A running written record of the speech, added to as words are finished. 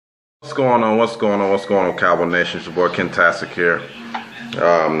What's going on? What's going on? What's going on, Cowboy Nation? It's your boy Kentastic here.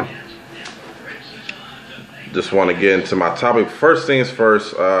 Just want to get into my topic. First things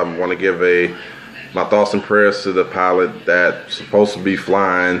first, want to give my thoughts and prayers to the pilot that's supposed to be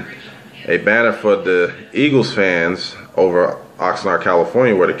flying a banner for the Eagles fans over Oxnard,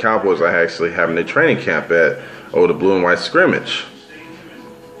 California, where the Cowboys are actually having a training camp at over the Blue and White Scrimmage.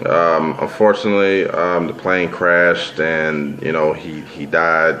 Unfortunately, the plane crashed, and he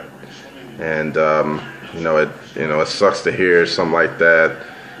died. And it sucks to hear something like that.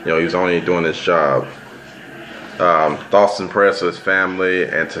 He was only doing his job. Thoughts and prayers to his family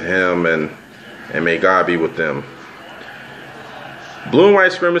and to him, and may God be with them. Blue and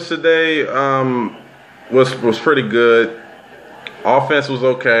White Scrimmage today was pretty good. Offense was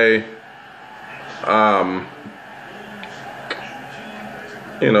okay.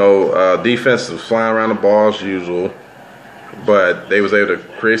 Defense was flying around the ball as usual, but they was able to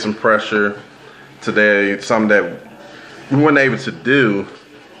create some pressure today, something that we weren't able to do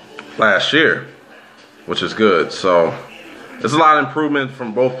last year, which is good. So there's a lot of improvement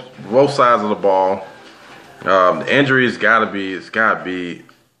from both sides of the ball. The injuries gotta be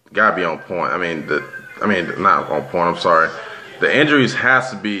on point. Not on point. I'm sorry. The injuries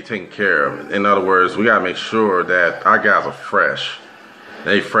has to be taken care of. In other words, we gotta make sure that our guys are fresh.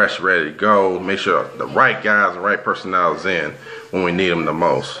 They fresh, ready to go. Make sure the right guys, the right personnel is in when we need them the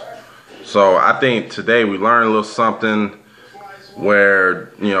most. So I think today we learned a little something where,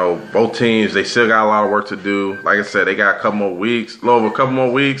 both teams, they still got a lot of work to do. Like I said, they got a little over a couple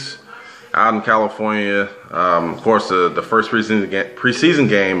more weeks out in California. Of course, the first preseason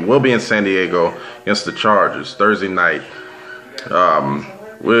game will be in San Diego against the Chargers Thursday night.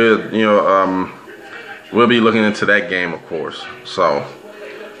 We'll be looking into that game, of course. So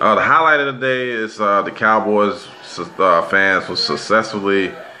the highlight of the day is the Cowboys fans was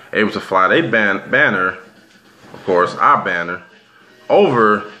successfully able to fly their banner, of course, our banner,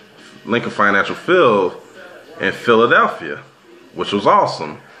 over Lincoln Financial Field in Philadelphia, which was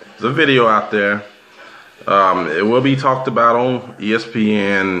awesome. There's a video out there. It will be talked about on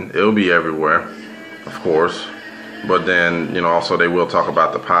ESPN. It will be everywhere, of course. But then, also they will talk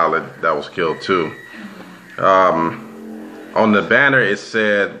about the pilot that was killed too. On the banner, it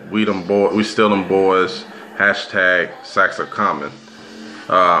said, "We still them boys, hashtag sacks are coming."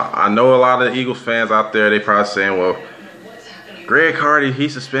 I know a lot of Eagles fans out there, they probably saying, well, Greg Hardy,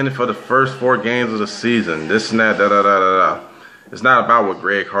 he's suspended for the first 4 games of the season. This and that, da-da-da-da-da. It's not about what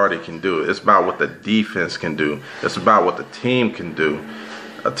Greg Hardy can do. It's about what the defense can do. It's about what the team can do.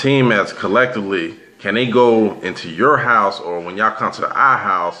 A team that's collectively, can they go into your house, or when y'all come to our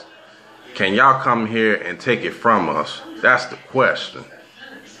house, can y'all come here and take it from us? That's the question.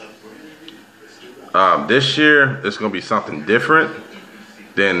 This year, it's going to be something different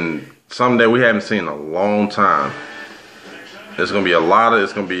than something that we haven't seen in a long time. It's going to be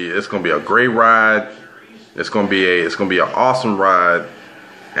it's going to be a great ride. It's going to be an awesome ride.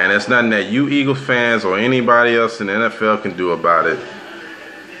 And it's nothing that you Eagles fans or anybody else in the NFL can do about it.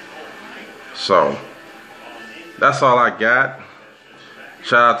 So, that's all I got.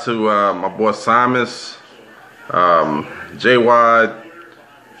 Shout out to my boy Simons, J-Wad,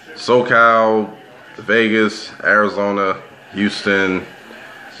 SoCal, Vegas, Arizona, Houston,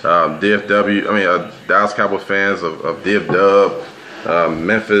 DFW, Dallas Cowboys fans of Div Dub,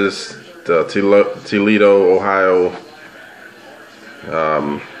 Memphis, Toledo, Ohio,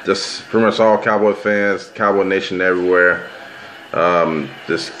 just pretty much all Cowboy fans, Cowboy Nation everywhere.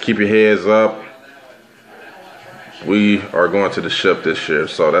 Just keep your heads up. We are going to the ship this year,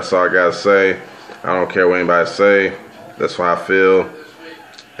 so that's all I gotta say. I don't care what anybody say. That's how I feel.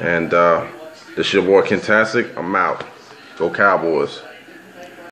 And this your boy Kentastic. I'm out. Go Cowboys.